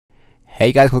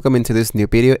Hey guys, welcome into this new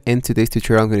video. In today's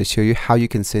tutorial, I'm going to show you how you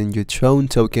can send your Tron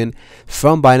token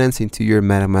from Binance into your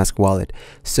MetaMask wallet.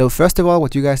 So first of all,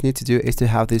 what you guys need to do is to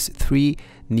have these three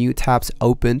new tabs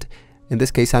opened. In this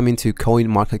case, I'm into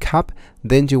CoinMarketCap.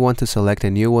 Then you want to select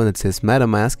a new one that says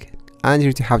MetaMask, and you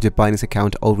need to have your Binance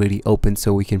account already open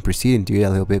so we can proceed and do it a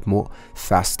little bit more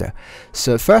faster.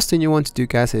 So first thing you want to do,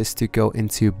 guys, is to go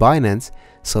into Binance,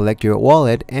 select your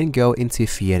wallet, and go into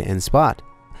Fiat and Spot.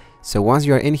 So once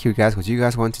you are in here, guys, what you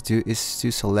guys want to do is to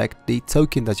select the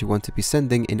token that you want to be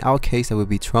sending. In our case, that would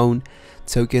be Tron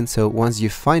token. So once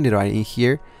you find it right in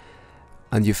here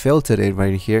and you filtered it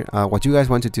right in here, what you guys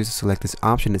want to do is to select this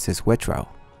option that says withdraw.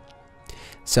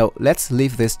 So let's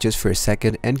leave this just for a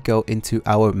second and go into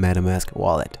our MetaMask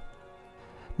wallet.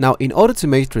 Now, in order to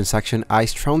make a transaction, I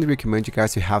strongly recommend you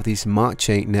guys to have the smart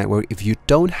chain network. If you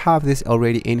don't have this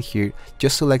already in here,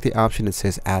 just select the option that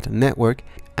says add network,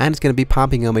 and it's going to be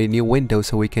popping up a new window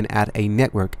so we can add a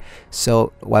network.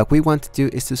 So what we want to do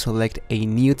is to select a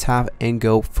new tab and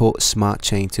go for smart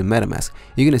chain to MetaMask.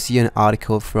 You're going to see an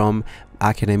article from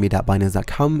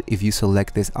academy.binance.com. If you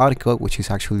select this article, which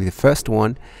is actually the first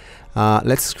one,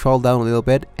 let's scroll down a little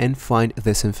bit and find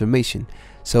this information.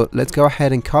 So let's go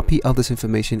ahead and copy all this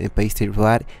information and paste it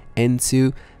right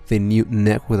into the new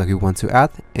network that we want to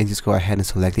add, and just go ahead and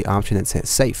select the option that says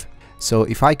save. So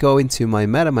if I go into my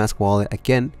MetaMask wallet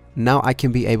again, now I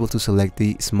can be able to select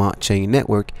the smart chain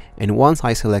network, and once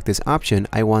I select this option,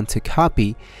 I want to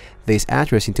copy this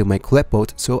address into my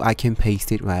clipboard so I can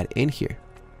paste it right in here.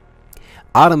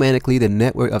 Automatically, the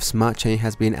network of smart chain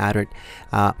has been added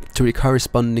to the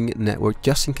corresponding network.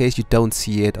 Just in case you don't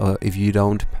see it, or if you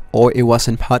don't, or it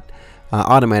wasn't put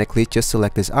automatically, just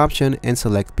select this option and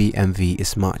select BMV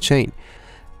smart chain,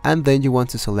 and then you want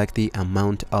to select the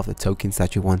amount of the tokens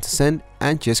that you want to send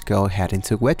and just go ahead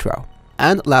into withdraw.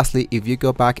 And lastly, if you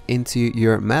go back into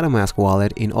your MetaMask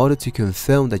wallet, in order to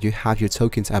confirm that you have your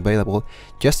tokens available,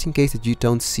 just in case that you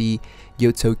don't see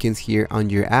your tokens here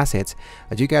on your assets,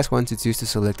 what you guys want to do is to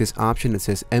select this option that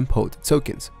says import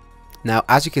tokens. Now,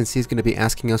 as you can see, it's going to be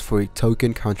asking us for a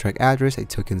token contract address, a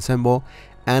token symbol,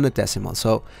 and a decimal.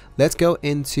 So let's go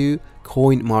into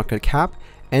CoinMarketCap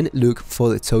and look for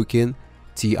the token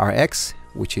TRX,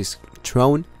 which is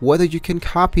Tron. Whether you can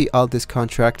copy all this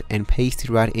contract and paste it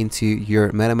right into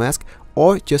your MetaMask,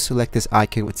 or just select this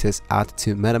icon which says add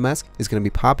to MetaMask. It's going to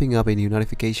be popping up a new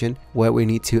notification where we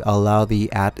need to allow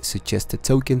the add suggested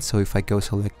tokens. So if I go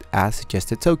select add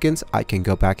suggested tokens, I can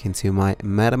go back into my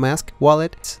MetaMask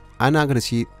wallet. I'm now going to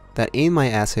see that in my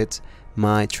assets,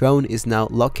 my Tron is now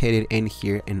located in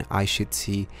here, and I should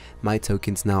see my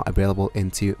tokens now available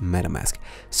into MetaMask.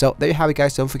 So there you have it,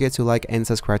 guys. Don't forget to like and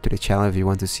subscribe to the channel if you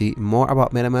want to see more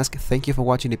about MetaMask. Thank you for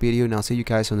watching the video, and I'll see you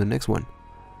guys on the next one.